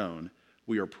as our own,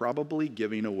 we are probably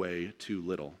giving away too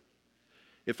little.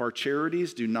 If our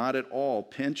charities do not at all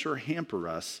pinch or hamper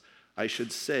us, I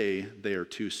should say they are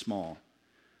too small.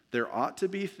 There ought to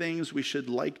be things we should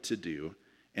like to do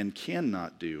and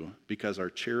cannot do because our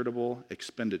charitable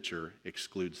expenditure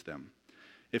excludes them.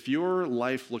 If your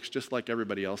life looks just like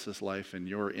everybody else's life in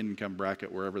your income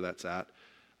bracket, wherever that's at,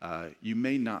 you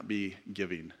may not be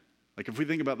giving. Like if we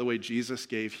think about the way Jesus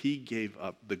gave, he gave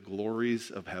up the glories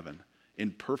of heaven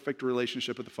in perfect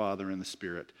relationship with the Father and the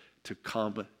Spirit to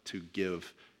come to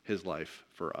give his life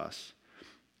for us.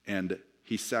 And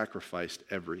he sacrificed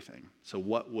everything. So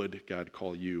what would God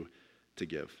call you to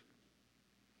give?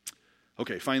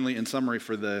 Okay, finally, in summary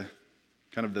for the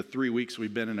 3 weeks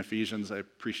we've been in Ephesians, I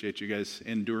appreciate you guys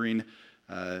enduring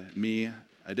me.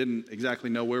 I didn't exactly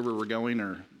know where we were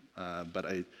going, but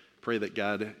I pray that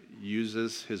God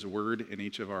uses his word in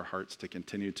each of our hearts to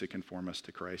continue to conform us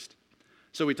to Christ.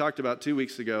 So we talked about 2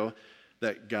 weeks ago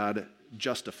that God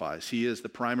justifies. He is the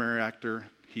primary actor.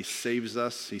 He saves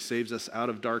us. He saves us out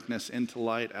of darkness into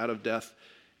light, out of death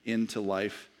into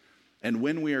life. And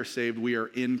when we are saved, we are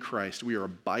in Christ. We are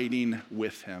abiding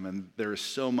with him. And there is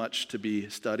so much to be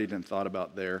studied and thought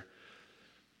about there.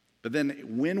 But then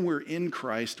when we're in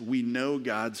Christ, we know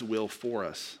God's will for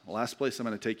us. The last place I'm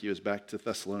going to take you is back to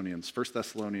Thessalonians, 1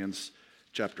 Thessalonians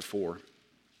chapter 4.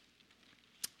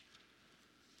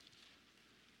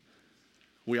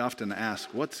 We often ask,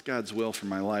 what's God's will for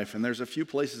my life? And there's a few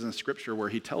places in Scripture where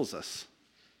he tells us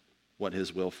what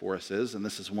his will for us is, and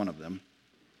this is one of them.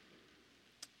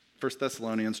 1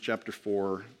 Thessalonians chapter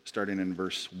 4, starting in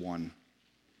verse 1.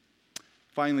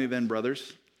 Finally then,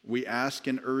 brothers, we ask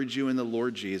and urge you in the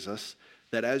Lord Jesus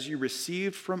that as you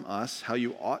received from us how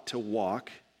you ought to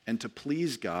walk and to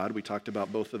please God, we talked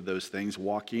about both of those things,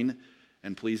 walking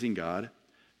and pleasing God,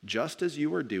 just as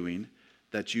you are doing,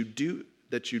 that you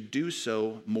do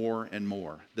so more and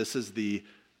more. This is the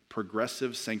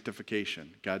progressive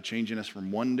sanctification, God changing us from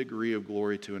one degree of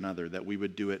glory to another, that we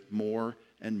would do it more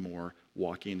and more,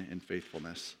 walking in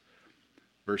faithfulness.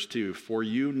 Verse 2, for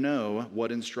you know what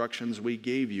instructions we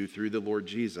gave you through the Lord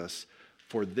Jesus,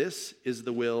 for this is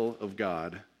the will of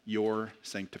God, your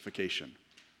sanctification.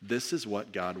 This is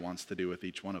what God wants to do with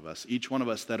each one of us. Each one of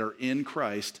us that are in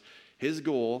Christ, his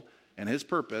goal and his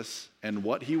purpose and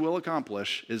what he will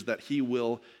accomplish is that he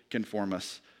will conform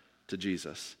us to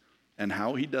Jesus. And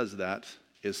how he does that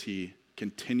is he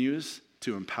continues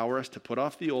to empower us to put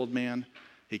off the old man.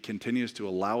 He continues to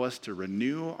allow us to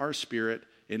renew our spirit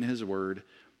in his word,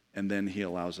 and then he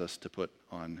allows us to put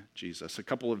on Jesus. A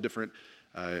couple of different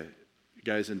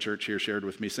guys in church here shared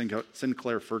with me.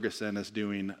 Sinclair Ferguson is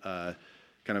doing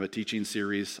kind of a teaching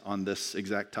series on this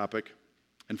exact topic.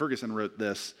 And Ferguson wrote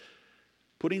this: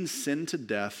 putting sin to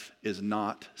death is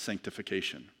not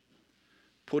sanctification.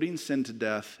 Putting sin to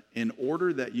death in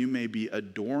order that you may be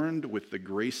adorned with the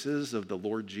graces of the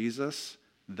Lord Jesus,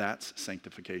 that's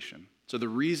sanctification. So the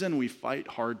reason we fight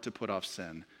hard to put off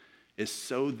sin is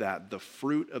so that the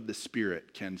fruit of the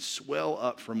Spirit can swell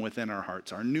up from within our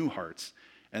hearts, our new hearts,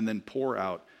 and then pour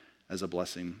out as a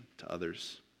blessing to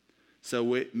others.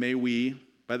 So may we,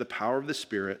 by the power of the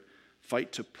Spirit,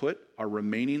 fight to put our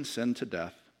remaining sin to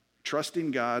death,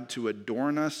 trusting God to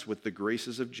adorn us with the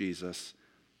graces of Jesus.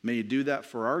 May he do that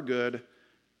for our good,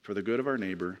 for the good of our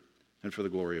neighbor, and for the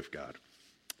glory of God.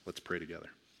 Let's pray together.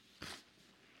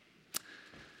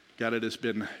 God, it has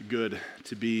been good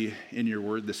to be in your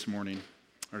word this morning.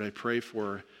 Lord, I pray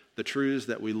for the truths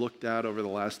that we looked at over the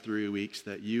last 3 weeks,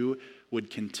 that you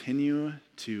would continue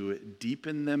to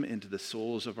deepen them into the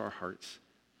souls of our hearts.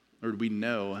 Lord, we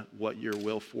know what your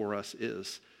will for us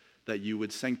is, that you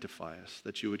would sanctify us,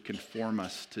 that you would conform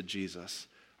us to Jesus,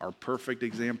 our perfect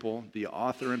example, the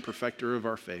author and perfecter of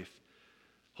our faith.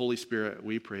 Holy Spirit,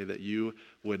 we pray that you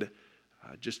would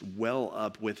just well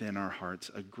up within our hearts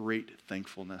a great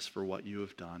thankfulness for what you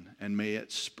have done. And may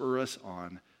it spur us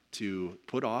on to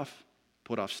put off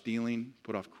stealing,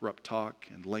 put off corrupt talk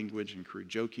and language and crude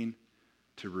joking,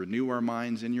 to renew our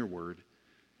minds in your word,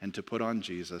 and to put on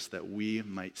Jesus, that we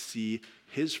might see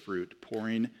his fruit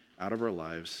pouring out of our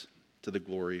lives to the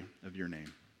glory of your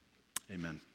name. Amen.